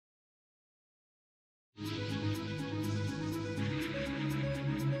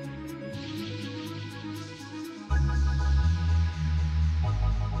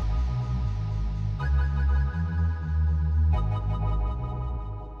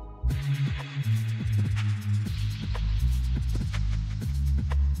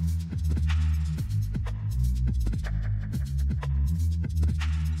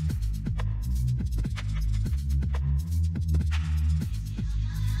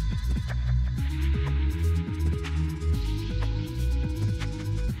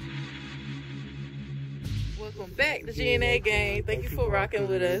Welcome back to G&A Gang. Thank you for rocking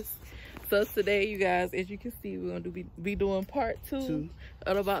with us. So today, you guys, as you can see, we're gonna be doing part two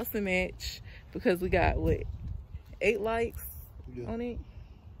of the boxing match because we got what, 8 likes on it,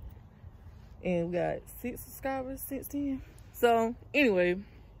 and we got 6 subscribers since then. So anyway,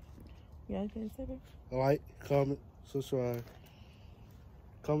 y'all can say that. Like, comment, subscribe,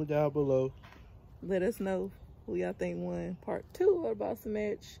 comment down below. Let us know who y'all think won part 2 of the boxing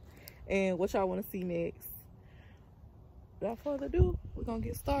match and what y'all want to see next. Without further ado, we're gonna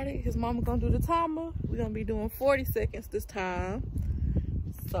get started. His mama gonna do the timer. We're gonna be doing 40 seconds this time.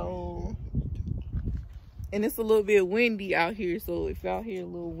 So, and it's a little bit windy out here, so if y'all hear a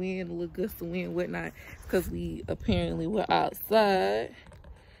little wind, a little gust of wind, whatnot, because we apparently were outside.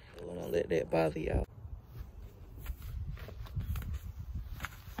 So don't let that bother y'all.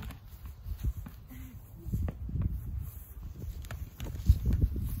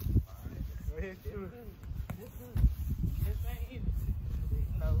 Go ahead, do it.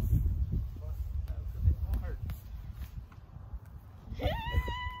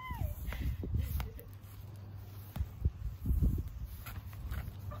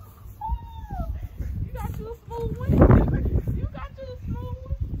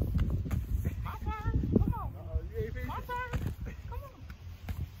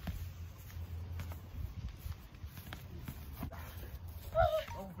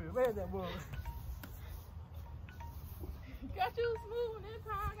 Man, that boy. Got you smooth this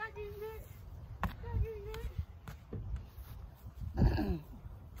time. Got you good.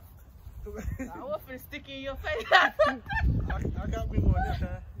 I was finna stick in your face. I got me one this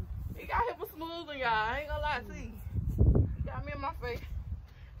time. He got him a smooth one, y'all. I ain't gonna lie to you. He got me in my face.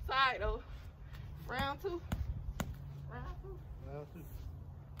 Side though. Round 2. Round 2. Round 2.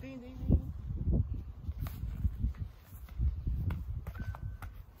 Ding, ding, ding.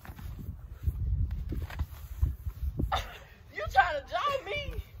 You trying to jump me?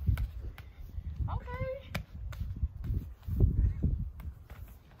 Okay.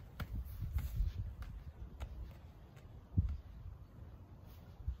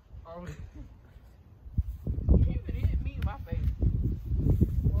 You could hit me in my face.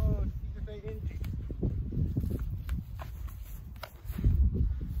 Oh, you can say anything.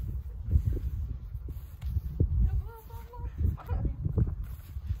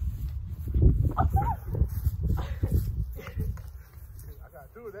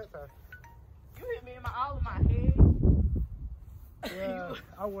 That time. You hit me in all of my head. Yeah,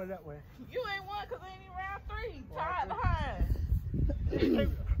 I won that way. You ain't won because it ain't round 3. Tied behind.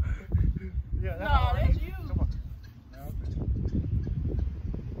 Yeah, no, that's you. Come on.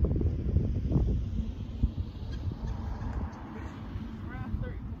 Round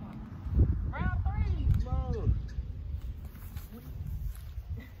 3, come on. Round 3. No.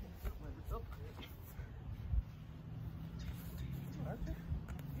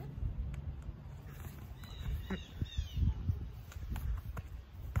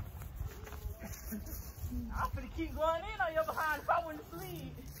 I'm finna keep going in on your behind if I wouldn't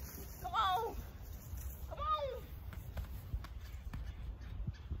sleep. Come on. Come on.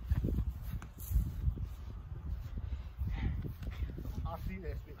 I see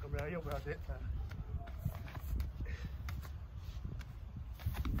that spit coming out of your mouth that time.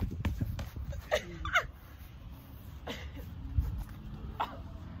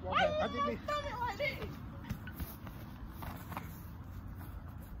 Why you in my stomach like this?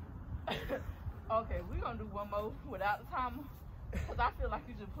 Okay, we're gonna do one more without the timer. Because I feel like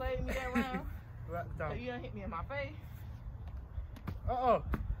you just played me that round. Without the timer. So you done hit me in my face. Uh-oh.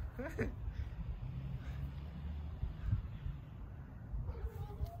 And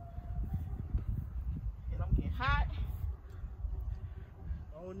I'm getting hot.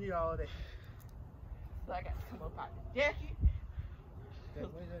 I don't need all that. So I got to come up out the jacket. That.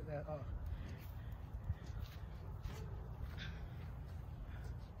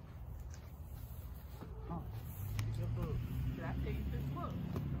 Should I tell you this look?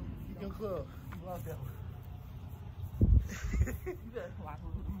 You can club. You lost that one. You better watch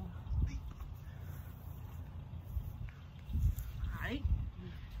what we do. Alright.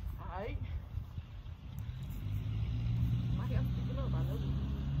 Alright. My hair's sticking up, I know this.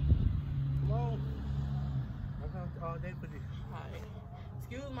 Come on. I've been all day for this. Alright.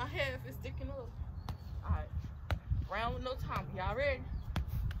 Excuse my hair if it's sticking up. Alright. Round with no time. Y'all ready?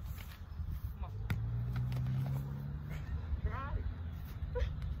 Come on.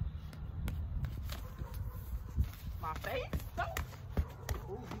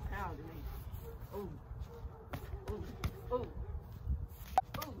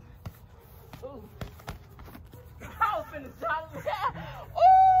 finna shot him down.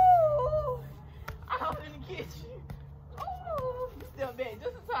 Ooh! I'm finna get you. Ooh! You step back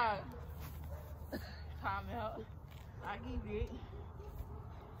just in time. Time out. I give it.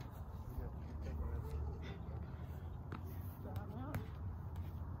 Time out.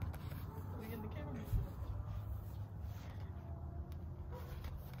 We in the camera.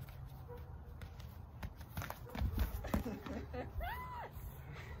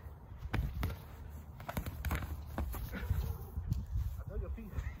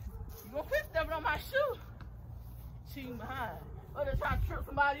 You gonna quit stepping on my shoe? Cheating behind. Or they're trying to trip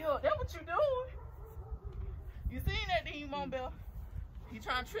somebody up. That's what you doing. You seen that thing, Mom Bell? He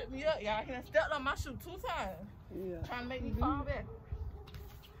trying to trip me up, y'all. He done stepped on my shoe 2 times. Yeah. Trying to make me fall back.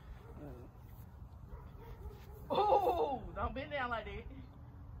 Ooh, don't bend down like that.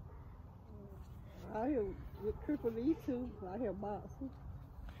 I hear with Triple E too. I hear boxing.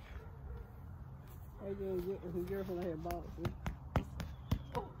 I just get some girlfriend I hear boxing.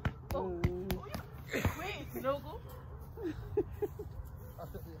 Oh, oh, oh, yeah. Queen, snuggle.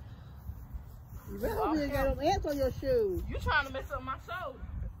 You better be got them ants on your shoes. You trying to mess up my shoulder.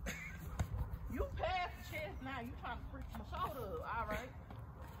 You past the chest now. You trying to freak my shoulder up. All right.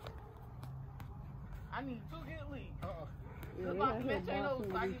 I need 2 good leads. Yeah, Look like the match ain't over,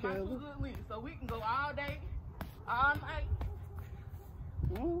 so I get my 2 good leads. So we can go all day, all night.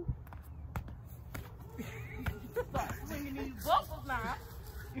 Start swinging these buckles now.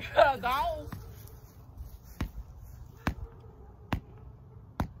 You gotta go.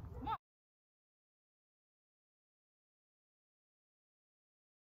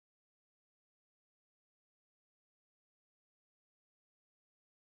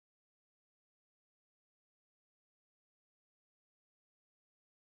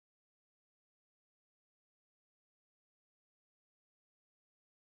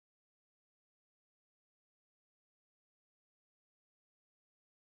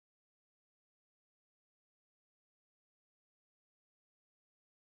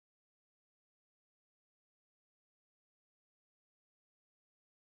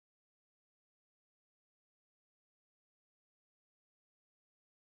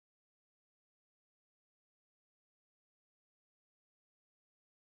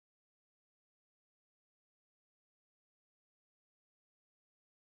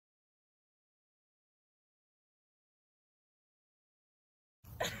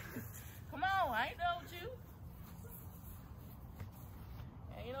 Come on, I ain't done with you.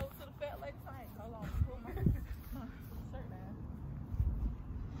 Ain't over to the fat lady thing. Hold on, pull my shirt down.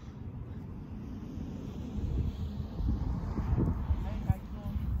 Hey, how you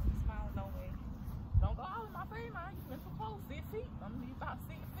doing? Smiling no way. Don't go all in my face, man. You been so close, 6 feet. I'm gonna need about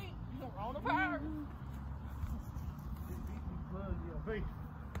 6 feet. You on the power. They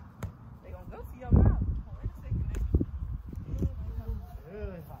gonna go to your mouth. Wait a second.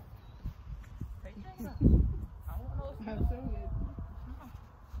 Really hot. Take your time. I don't want no excuse. I'm so good.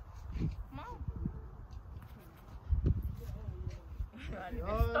 Come on. I need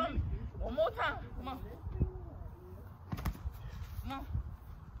that stomach. One more time. Come on. Come on.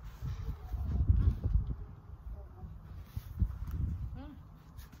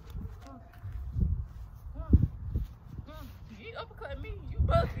 You uppercut me. You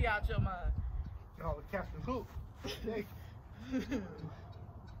must be out your mind. Oh, Captain Hook. Hey. And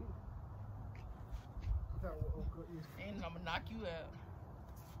I'm gonna knock you out.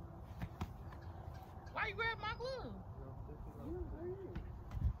 Why you grab my glove?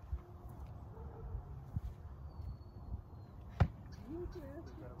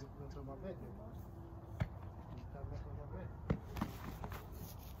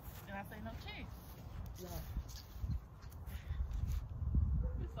 And I say no chance.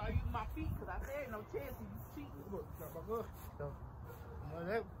 You saw you my feet because I said no chance. You cheat. Look, got my glove. So,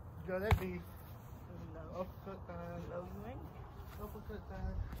 that be No. uppercut time. No, you ain't. Uppercut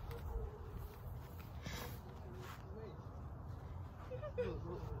time.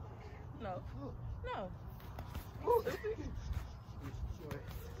 Look. No. Look. No. Look.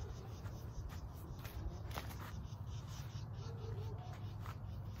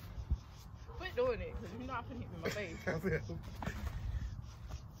 Quit doing it because you're not finna hit me in my face.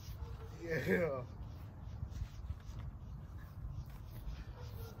 Yeah.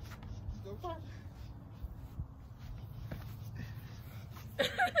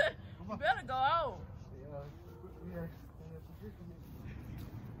 You better go on. Yeah.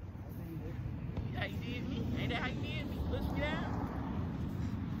 How you did me? Ain't that how you did me? Push me down.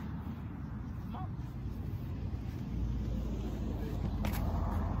 Come on.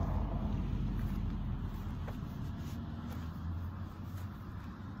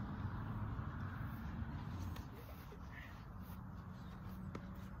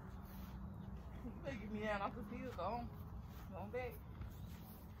 get me down off the field. Go on back.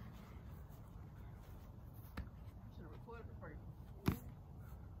 I should have recorded the first one.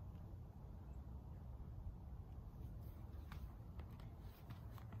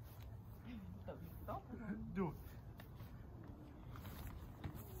 Do it.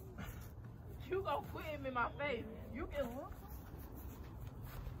 You gonna put him in my face. You can look.